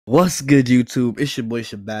What's good, YouTube? It's your boy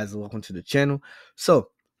Shabazz. Welcome to the channel. So,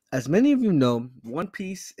 as many of you know, One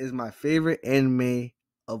Piece is my favorite anime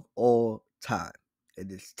of all time. It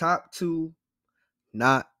is top two,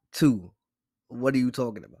 not two. What are you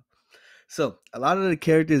talking about? So, a lot of the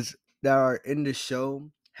characters that are in the show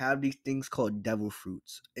have these things called devil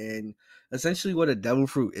fruits. And essentially, what a devil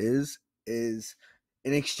fruit is in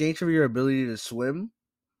exchange for your ability to swim,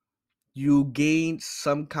 you gain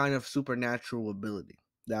some kind of supernatural ability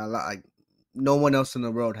that like no one else in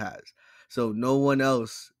the world has. So no one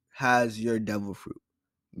else has your devil fruit.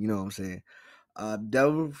 You know what I'm saying?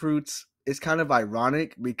 Devil fruits is kind of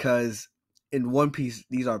ironic because in One Piece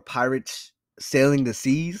these are pirates sailing the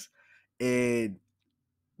seas, and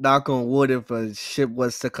knock on wood, if a ship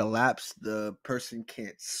was to collapse, the person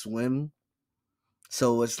can't swim,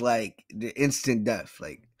 so it's like the instant death.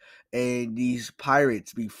 Like, and these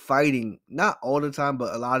pirates be fighting not all the time,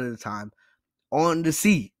 but a lot of the time on the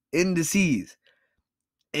sea, in the seas.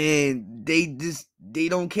 And they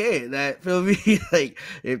don't care that, feel me? Like,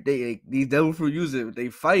 if they like, these devil fruit users, if they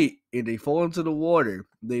fight and they fall into the water,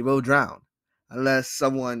 they will drown. Unless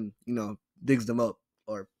someone, digs them up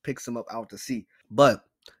or picks them up out to sea. But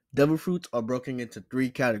devil fruits are broken into three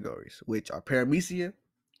categories, which are paramecia,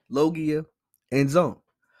 logia, and zone.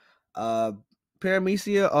 Uh,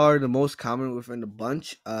 Paramecia are the most common within the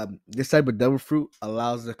bunch. This type of devil fruit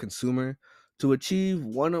allows the consumer to achieve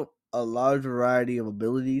one of a large variety of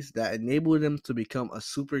abilities that enable them to become a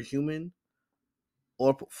superhuman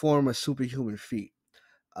or perform a superhuman feat.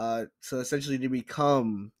 So essentially, they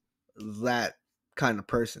become that kind of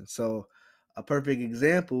person. So a perfect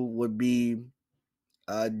example would be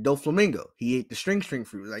Doflamingo. He ate the string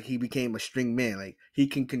fruit. Like, he became a string man. Like, he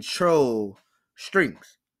can control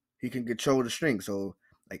strings. He can control the string. So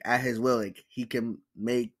like at his will, like he can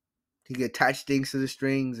attach things to the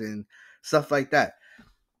strings and stuff like that.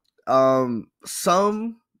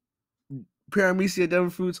 Some Paramecia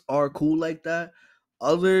devil fruits are cool like that.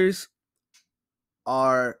 Others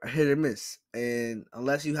are hit or miss. And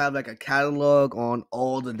unless you have like a catalog on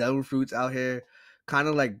all the devil fruits out here, kind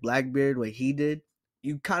of like Blackbeard, what he did,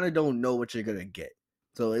 you kind of don't know what you're gonna get.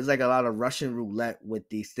 So it's like a lot of Russian roulette with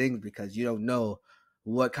these things because you don't know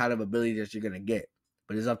what kind of ability that you're gonna get.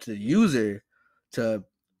 But it's up to the user to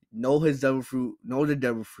know his devil fruit, know the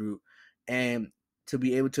devil fruit, and to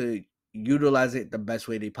be able to utilize it the best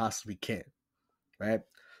way they possibly can. Right?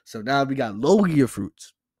 So now we got Logia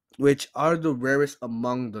fruits, which are the rarest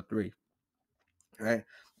among the three. Right?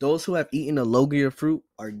 Those who have eaten a Logia fruit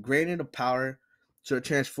are granted the power to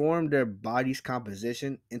transform their body's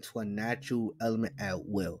composition into a natural element at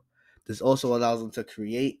will. This also allows them to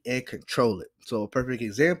create and control it. So a perfect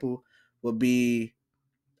example would be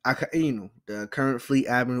Akainu, the current fleet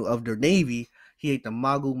admiral of the Navy. He ate the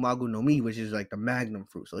Magu Magu no Mi, which is like the magnum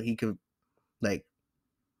fruit. So like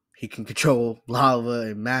he can control lava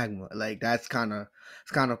and magma. Like, it's kind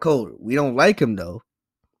of cold. We don't like him though,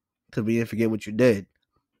 because we didn't forget what you did.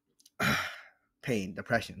 Pain,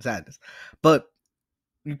 depression, sadness. But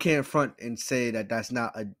you can't front and say that that's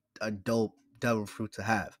not a dope devil fruit to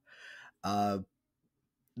have. Uh,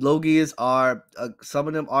 Logias are some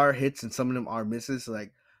of them are hits and some of them are misses.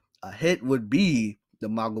 Like, a hit would be the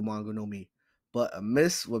Mago Mago no Mi, but a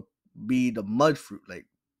miss would be the mud fruit. Like,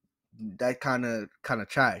 that kind of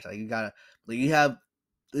trash. Like, you gotta, like, you have.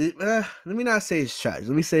 Let me not say it's trash.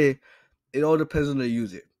 Let me say it all depends on the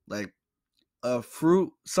user. Like, a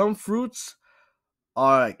fruit, some fruits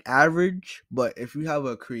are like average, but if you have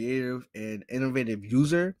a creative and innovative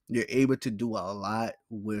user, you're able to do a lot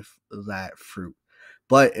with that fruit.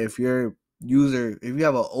 But if you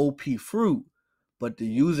have an OP fruit, but the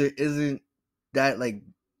user isn't that, like,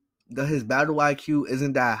 his battle IQ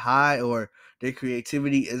isn't that high, or their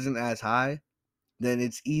creativity isn't as high, then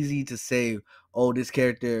it's easy to say, oh, this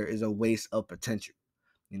character is a waste of potential.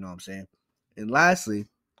 You know what I'm saying? And lastly,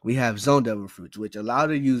 we have zone devil fruits, which allow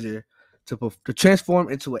the user to transform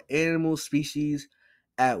into an animal species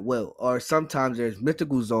at will. Or sometimes there's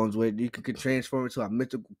mythical zones where you can transform into a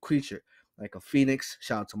mythical creature, like a phoenix.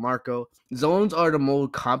 Shout out to Marco. Zones are the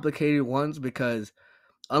most complicated ones because,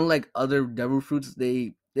 unlike other devil fruits,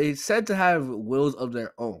 they said to have wills of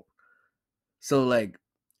their own. So, like,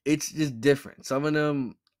 it's just different. Some of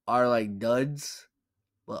them are like duds,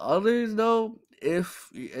 but others, though, if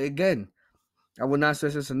again, I would not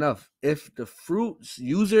stress this enough. If the fruit's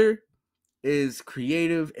user is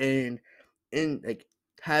creative and like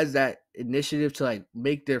has that initiative to like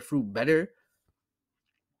make their fruit better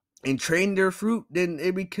and train their fruit, then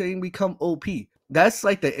it can become OP. That's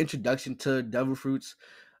like the introduction to devil fruits.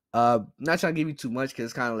 Not trying to give you too much because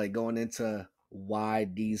it's kind of like going into why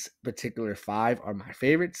these particular 5 are my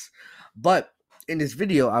favorites. But in this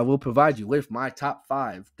video, I will provide you with my top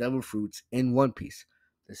 5 devil fruits in One Piece.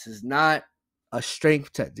 This is not a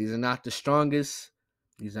strength test. These are not the strongest.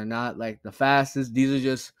 These are not like the fastest. These are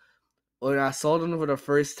just when I saw them for the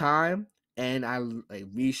first time and I like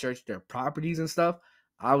researched their properties and stuff.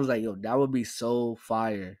 I was like, yo, that would be so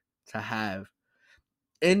fire to have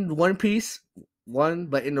in One Piece,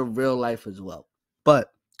 but in the real life as well.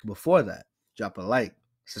 But before that, drop a like,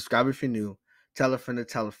 subscribe if you're new, tell a friend to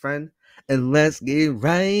tell a friend, and let's get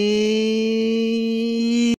right.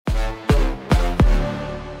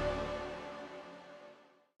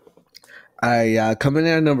 Alright, coming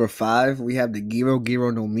in at number 5, we have the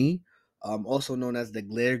Giro no Mi, also known as the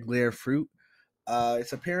Glare fruit.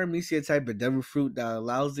 It's a paramecia type of devil fruit that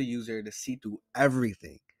allows the user to see through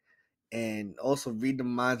everything and also read the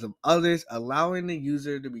minds of others, allowing the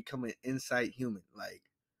user to become an insight human. Like,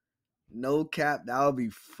 no cap, that would be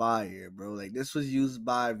fire, bro. Like, this was used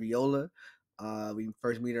by Viola. We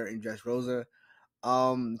first meet her in Dressrosa.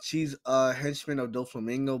 She's a henchman of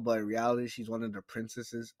Doflamingo, but in reality, she's one of the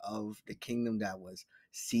princesses of the kingdom that was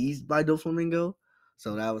seized by Doflamingo.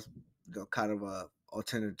 So that was kind of a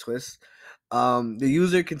alternative twist. The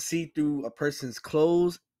user can see through a person's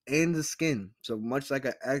clothes and the skin, so much like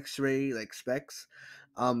an X-ray, like specs.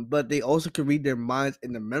 But they also can read their minds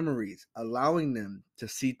and their memories, allowing them to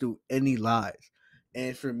see through any lies.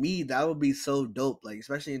 And for me, that would be so dope. Like,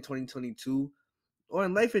 especially in 2022 or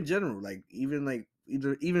in life in general, like even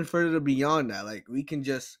further beyond that, like we can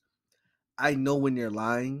just I know when you're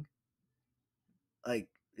lying. Like,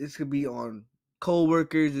 this could be on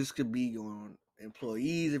co-workers, this could be on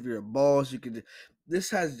employees. If you're a boss, you could.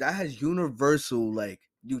 That has universal like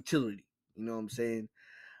utility. You know what I'm saying?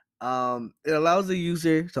 It allows the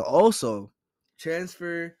user to also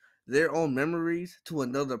transfer their own memories to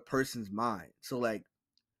another person's mind. So like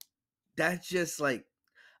that's just like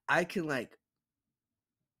I can like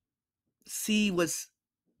see what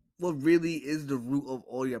really is the root of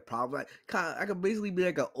all your problems. Like, I could basically be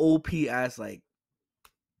like an OP ass like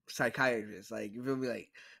psychiatrist. Like, you feel me? Like,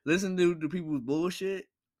 listen to people's bullshit,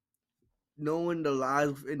 knowing the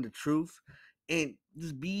lies and the truth, and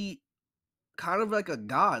just be kind of like a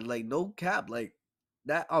god. Like, no cap. Like,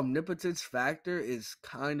 that omnipotence factor is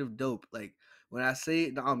kind of dope. Like, when I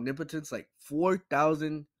say the omnipotence, like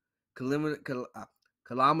 4,000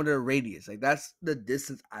 kilometer radius. Like, that's the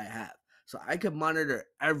distance I have. So I can monitor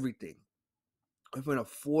everything within a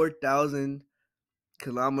 4,000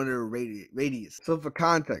 kilometer radius. So for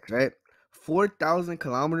context, right? 4,000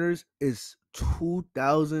 kilometers is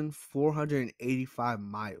 2,485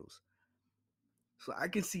 miles. So I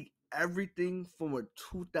can see everything from a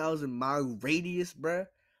 2,000-mile radius, bruh.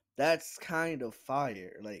 That's kind of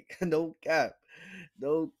fire. Like, no cap.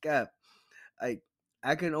 No cap. Like,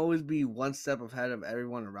 I can always be one step ahead of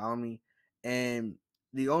everyone around me. And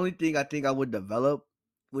the only thing I think I would develop,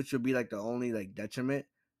 which would be like the only like detriment,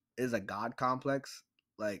 is a god complex.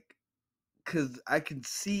 Like, because I can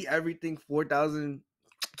see everything 4,000,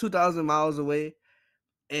 2,000 miles away,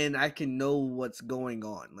 and I can know what's going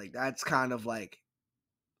on. Like, that's kind of like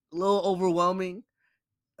a little overwhelming.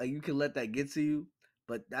 Like, you can let that get to you,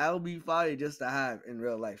 but that would be fire just to have in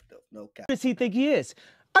real life, though. No cap. Who does he think he is?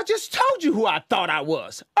 I just told you who I thought I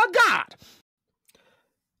was. A god.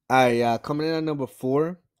 All right, coming in at number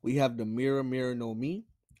 4, we have the Mirror no Mi,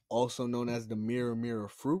 also known as the Mirror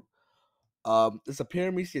fruit. It's a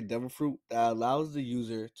paramecia devil fruit that allows the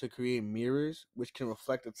user to create mirrors which can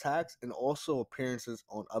reflect attacks and also appearances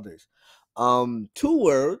on others. Two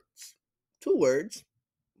words,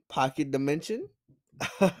 pocket dimension.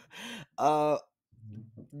 uh,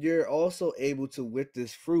 you're also able to, with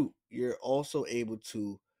this fruit, you're also able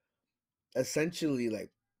to essentially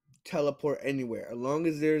like teleport anywhere. As long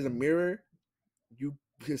as there's a mirror, you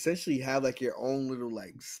essentially have like your own little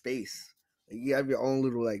like space. Like, you have your own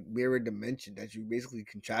little like mirror dimension that you basically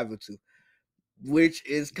can travel to, which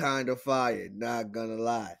is kind of fire. Not gonna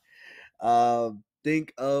lie.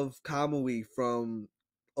 Think of Kamui from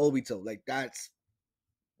Obito. Like, that's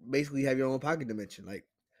basically have your own pocket dimension. Like,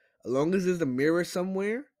 as long as there's a mirror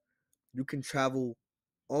somewhere, you can travel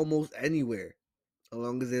almost anywhere. As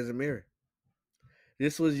long as there's a mirror.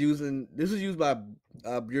 This was used by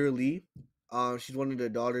Bure Lee. She's one of the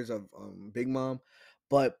daughters of Big Mom,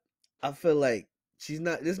 but I feel like she's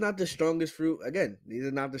not. This is not the strongest fruit. Again, these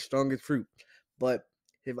are not the strongest fruit. But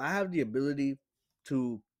if I have the ability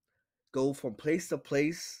to go from place to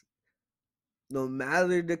place, no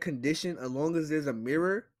matter the condition, as long as there's a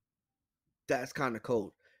mirror, that's kind of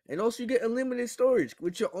cold. And also, you get unlimited storage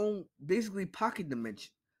with your own basically pocket dimension.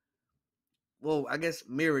 Well, I guess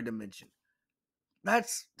mirror dimension.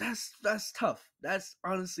 that's tough. That's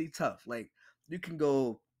honestly tough. Like you can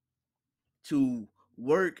go to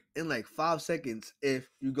work in like 5 seconds if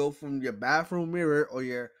you go from your bathroom mirror or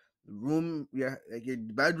your your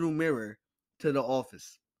bedroom mirror to the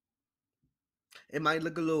office. It might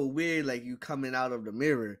look a little weird, like you coming out of the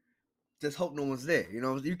mirror. Just hope no one's there. You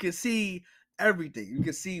know, you can see everything. You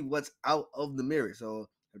can see what's out of the mirror. So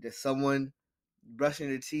if there's someone brushing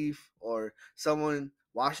their teeth or someone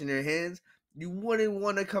washing their hands, you wouldn't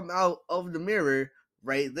want to come out of the mirror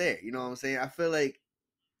right there. You know what I'm saying? I feel like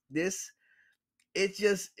this it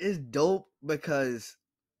just is dope because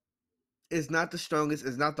it's not the strongest,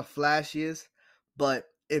 it's not the flashiest, but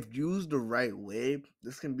if used the right way,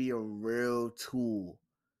 this can be a real tool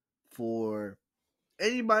for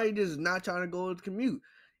anybody that's not trying to go to commute.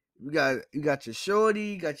 You got your shorty,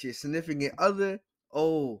 you got your significant other.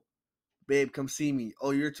 Oh, babe, come see me.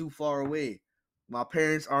 Oh, you're too far away. My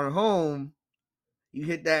parents aren't home. You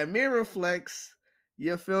hit that mirror flex.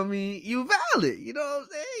 You feel me? You valid. You know what I'm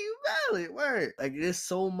saying? You valid. Word. Like there's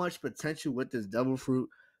so much potential with this devil fruit,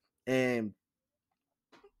 and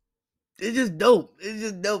it's just dope. It's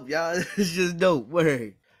just dope, y'all. It's just dope.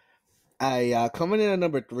 Word. Coming in at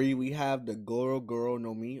number 3, we have the Goro Goro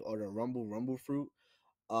no Mi or the Rumble Rumble fruit.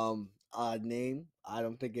 Name. I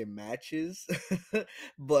don't think it matches,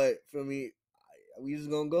 but for me, we just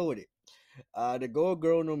gonna go with it. The Go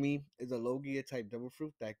Girl no Mi is a Logia type devil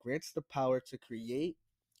fruit that grants the power to create,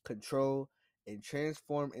 control, and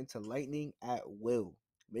transform into lightning at will,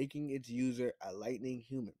 making its user a lightning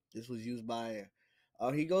human. This was used by,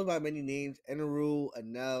 he goes by many names: Eneru,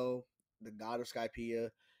 Anel, the god of Skypea.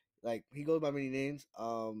 Like he goes by many names.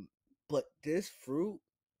 But this fruit,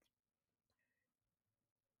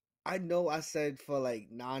 I know I said for like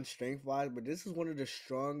non-strength wise, but this is one of the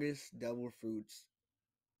strongest devil fruits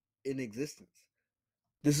in existence.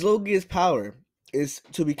 This Logia's power is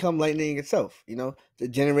to become lightning itself, to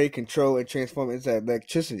generate, control, and transform into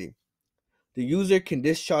electricity. The user can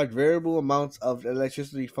discharge variable amounts of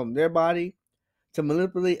electricity from their body to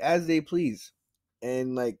manipulate as they please.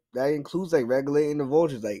 And like that includes like regulating the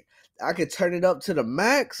voltage. Like I could turn it up to the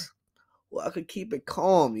max, or I could keep it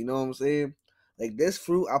calm, you know what I'm saying? Like this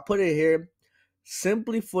fruit, I put it here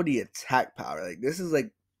simply for the attack power. Like this is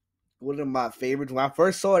like one of my favorites. When I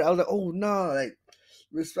first saw it, I was like, oh no, like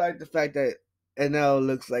respect the fact that NL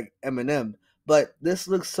looks like Eminem, but this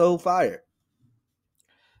looks so fire.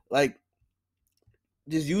 Like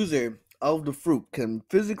this user of the fruit can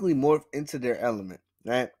physically morph into their element.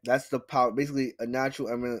 Right, that's the power. Basically, a natural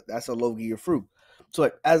element. That's a Logia fruit. So,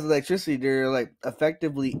 like, as electricity, they're like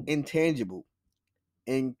effectively intangible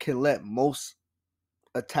and can let most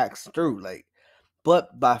attacks through. Like,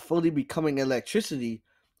 but by fully becoming electricity,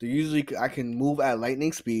 the usually I can move at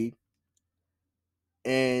lightning speed,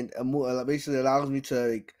 and basically allows me to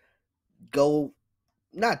like go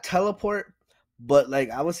not teleport, but like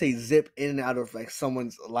I would say zip in and out of like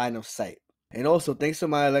someone's line of sight. And also, thanks to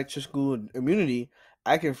my electrical immunity,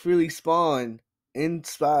 I can freely spawn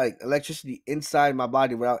inside electricity inside my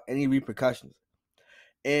body without any repercussions.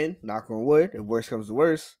 And knock on wood, if worse comes to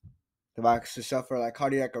worse, if I should suffer like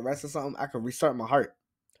cardiac arrest or something, I can restart my heart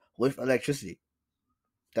with electricity.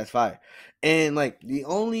 That's fire. And like the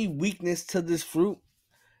only weakness to this fruit,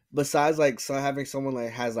 besides like having someone like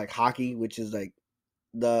has like hockey, which is like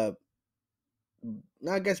the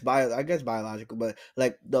I guess biological, but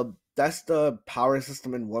like that's the power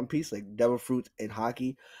system in One Piece, like Devil Fruits and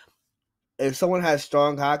hockey. If someone has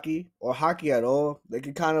strong hockey or hockey at all, they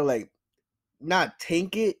can kind of like not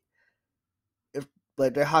tank it. If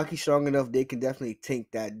but their hockey strong enough, they can definitely tank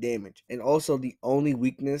that damage. And also, the only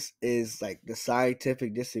weakness is like the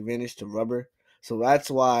scientific disadvantage to rubber. So that's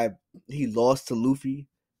why he lost to Luffy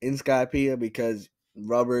in Skypiea, because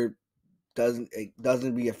rubber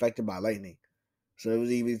doesn't be affected by lightning. So it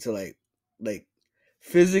was easy to like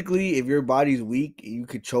physically, if your body's weak and you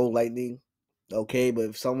control lightning, okay. But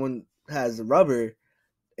if someone has rubber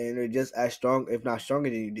and they're just as strong, if not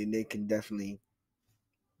stronger than you, then they can definitely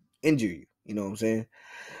injure you. You know what I'm saying?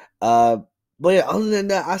 Uh, but yeah, other than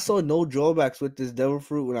that, I saw no drawbacks with this devil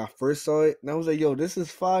fruit when I first saw it, and I was like, "Yo, this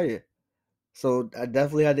is fire!" So I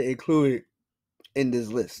definitely had to include it in this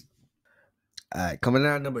list. All right, coming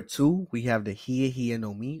out at number 2, we have the Hiya Hiya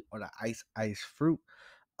no Mi or the Ice Ice fruit.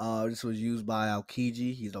 This was used by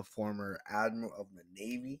Aokiji. He's a former admiral of the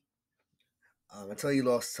Navy. Until he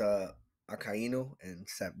lost to Akainu and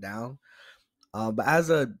stepped down. But as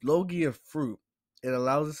a Logia fruit, it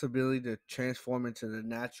allows its ability to transform into the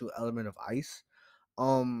natural element of ice.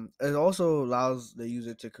 It also allows the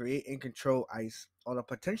user to create and control ice on a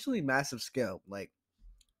potentially massive scale. Like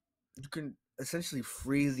you can essentially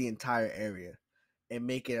freeze the entire area. and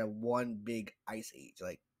make it a one big ice age.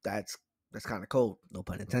 Like that's kind of cold, no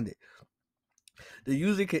pun intended. The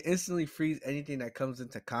user can instantly freeze anything that comes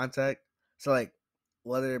into contact. So like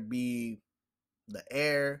whether it be the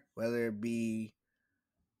air, whether it be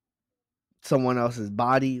someone else's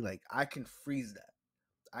body, like I can freeze that.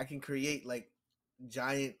 I can create like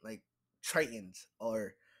giant like tritons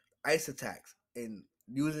or ice attacks and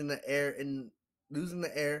using the air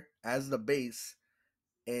as the base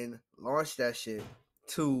and launch that shit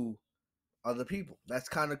to other people. That's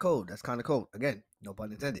kind of cold. That's kind of cold. Again, no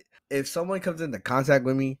pun intended. If someone comes into contact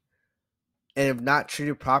with me and if not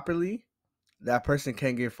treated properly, that person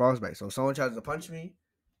can get frostbite. So if someone tries to punch me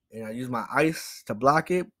and I use my ice to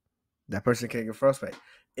block it, that person can get frostbite.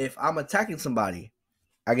 If I'm attacking somebody,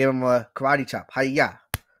 I give them a karate chop, hi-ya,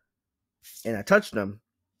 and I touch them,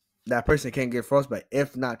 that person can get frostbite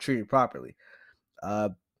if not treated properly. Uh,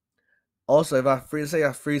 Also, if I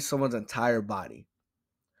freeze someone's entire body,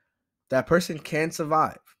 that person can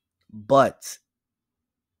survive, but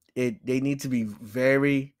they need to be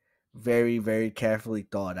very, very, very carefully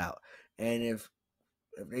thought out. And if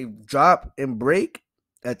they drop and break,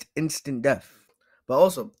 that's instant death. But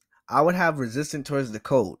also, I would have resistance towards the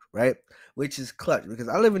cold, right? Which is clutch because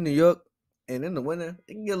I live in New York, and in the winter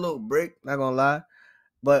it can get a little break. Not gonna lie,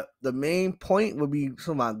 but the main point would be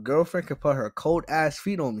so my girlfriend could put her cold ass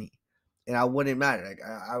feet on me, and I wouldn't matter. Like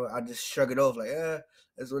I just shrug it off, like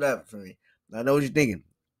it's whatever for me. I know what you're thinking.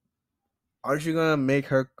 Aren't you gonna make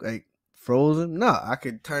her like frozen? No, I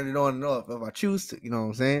could turn it on and off if I choose to. You know what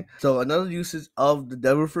I'm saying? So another usage of the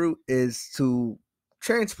devil fruit is to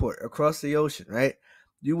transport across the ocean, right?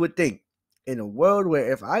 You would think in a world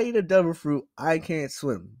where if I eat a devil fruit, I can't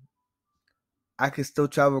swim. I can still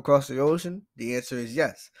travel across the ocean? The answer is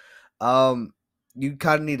yes. You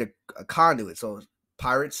kind of need a conduit. So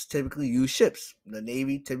pirates typically use ships. The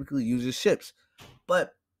Navy typically uses ships.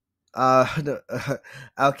 But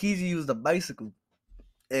Alkizi used a bicycle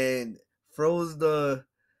and froze the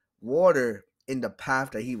water in the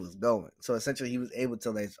path that he was going. So essentially, he was able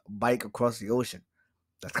to like bike across the ocean.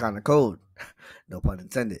 That's kind of cold. No pun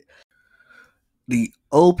intended. The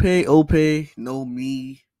Ope no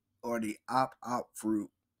Mi or the Op fruit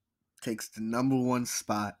takes the number one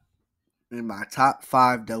spot in my top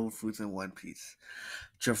 5 devil fruits in One Piece.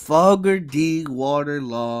 Trafalgar D.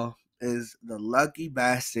 Waterlaw is the lucky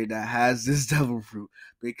bastard that has this devil fruit.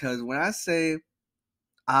 Because when I say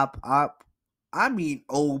op, I mean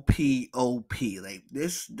OP. Like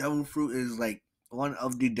this devil fruit is like one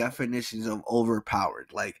of the definitions of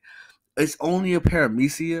overpowered. Like it's only a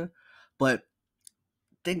paramecia, but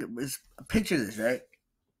picture this, right?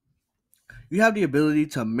 You have the ability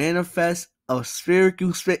to manifest a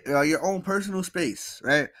spherical space, your own personal space,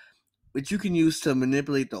 right? Which you can use to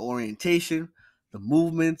manipulate the orientation, the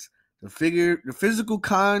movements, the physical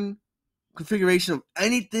configuration of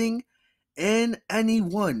anything and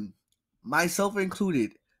anyone, myself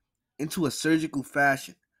included, into a surgical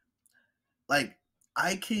fashion. Like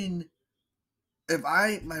I can, if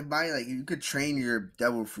I my body, like you could train your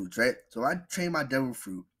devil fruits, right? So I train my devil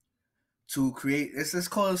fruit to create. Let's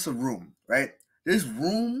call this a room, right? This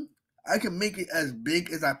room, I can make it as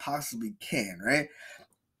big as I possibly can, right?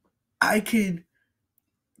 I can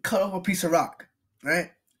cut off a piece of rock,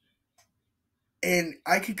 right? And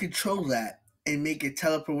I can control that and make it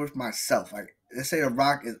teleport with myself. Like let's say a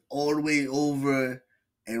rock is all the way over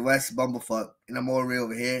in West Bumblefuck, and I'm all the way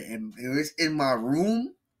over here, and if it's in my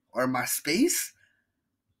room or my space,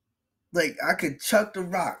 like I could chuck the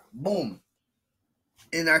rock, boom,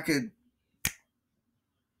 and I could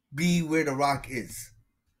be where the rock is.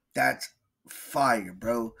 That's fire,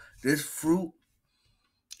 bro. This fruit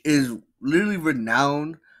is literally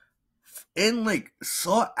renowned and like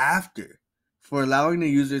sought after for allowing the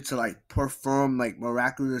user to like perform like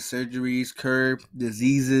miraculous surgeries, curb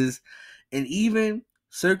diseases, and even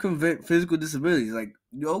circumvent physical disabilities. Like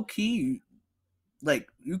low key, like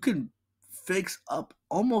you can fix up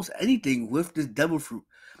almost anything with this devil fruit.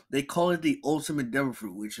 They call it the ultimate devil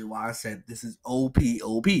fruit, which is why I said this is OP.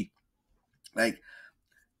 Like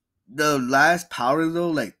the last powder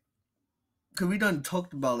though, like because we done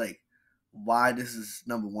talked about like why this is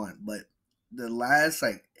number one, but the last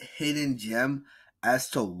like hidden gem as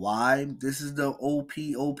to why this is the OP,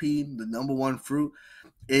 the number one fruit,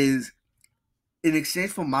 is in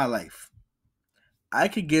exchange for my life, I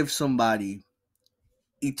could give somebody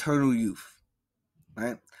eternal youth,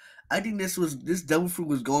 right? I think this devil fruit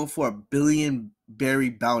was going for a billion berry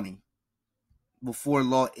bounty before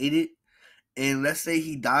Law ate it, and let's say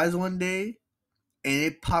he dies one day and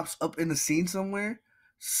it pops up in the scene somewhere,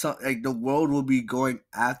 like the world will be going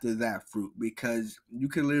after that fruit because you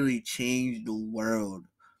can literally change the world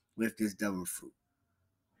with this devil fruit.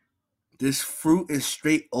 This fruit is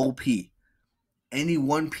straight OP. Any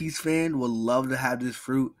One Piece fan would love to have this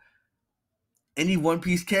fruit. Any One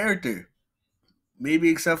Piece character, maybe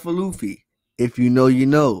except for Luffy, if you know, you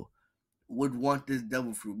know, would want this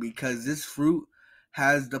devil fruit because this fruit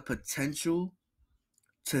has the potential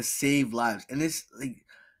to save lives. And it's like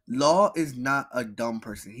Law is not a dumb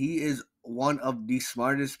person. He is one of the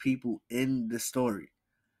smartest people in the story.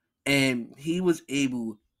 And he was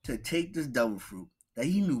able to take this devil fruit that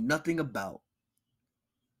he knew nothing about,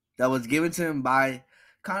 that was given to him by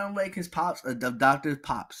kind of like his pops, or the doctor's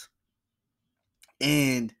pops,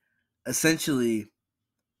 and essentially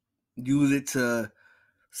use it to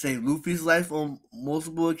save Luffy's life on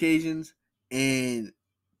multiple occasions and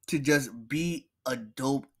to just be a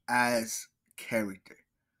dope ass character.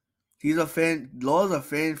 He's a fan. Law's a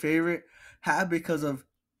fan favorite, half because of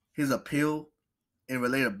his appeal and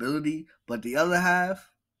relatability, but the other half,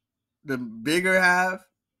 the bigger half,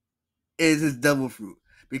 is his devil fruit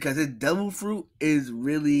because his devil fruit is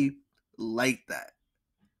really like that.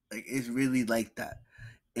 Like it's really like that,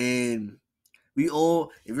 and we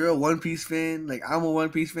all, if you're a One Piece fan, like I'm a One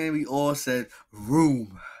Piece fan, we all said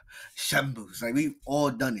room shambles. Like we've all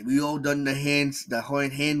done it. We all done the hands, the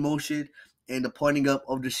hand motion, and the pointing up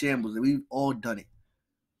of the shambles. Like, we've all done it.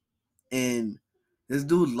 And this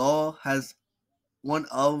dude Law has one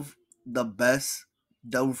of the best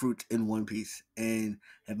devil fruits in One Piece. And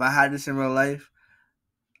if I had this in real life,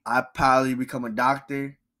 I'd probably become a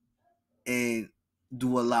doctor and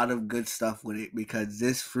do a lot of good stuff with it because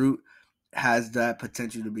this fruit has that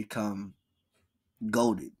potential to become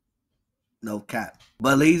golden. No cap.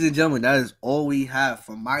 But ladies and gentlemen, that is all we have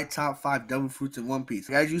for my top 5 devil fruits in One Piece.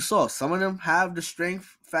 As you saw, some of them have the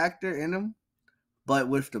strength factor in them, but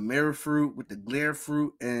with the mirror fruit, with the glare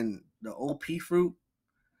fruit, and the OP fruit,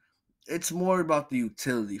 it's more about the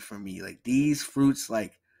utility for me. Like these fruits,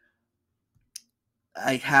 like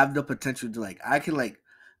I have the potential to I can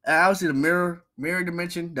obviously the mirror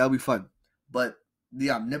dimension, that'll be fun. But the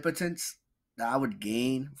omnipotence that I would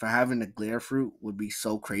gain for having the glare fruit would be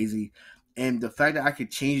so crazy. And the fact that I could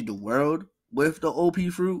change the world with the OP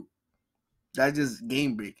fruit, that's just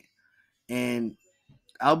game breaking. And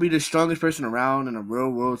I'll be the strongest person around in a real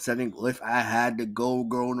world setting if I had the gold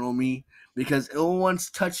growing on me because no one's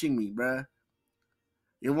touching me, bruh.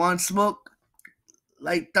 You want smoke?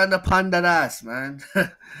 Like Thunder Panda ass, man.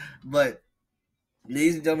 But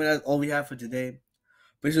ladies and gentlemen, that's all we have for today.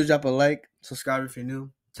 Please do drop a like, subscribe if you're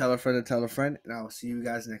new, tell a friend to tell a friend, and I will see you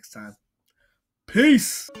guys next time.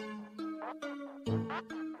 Peace.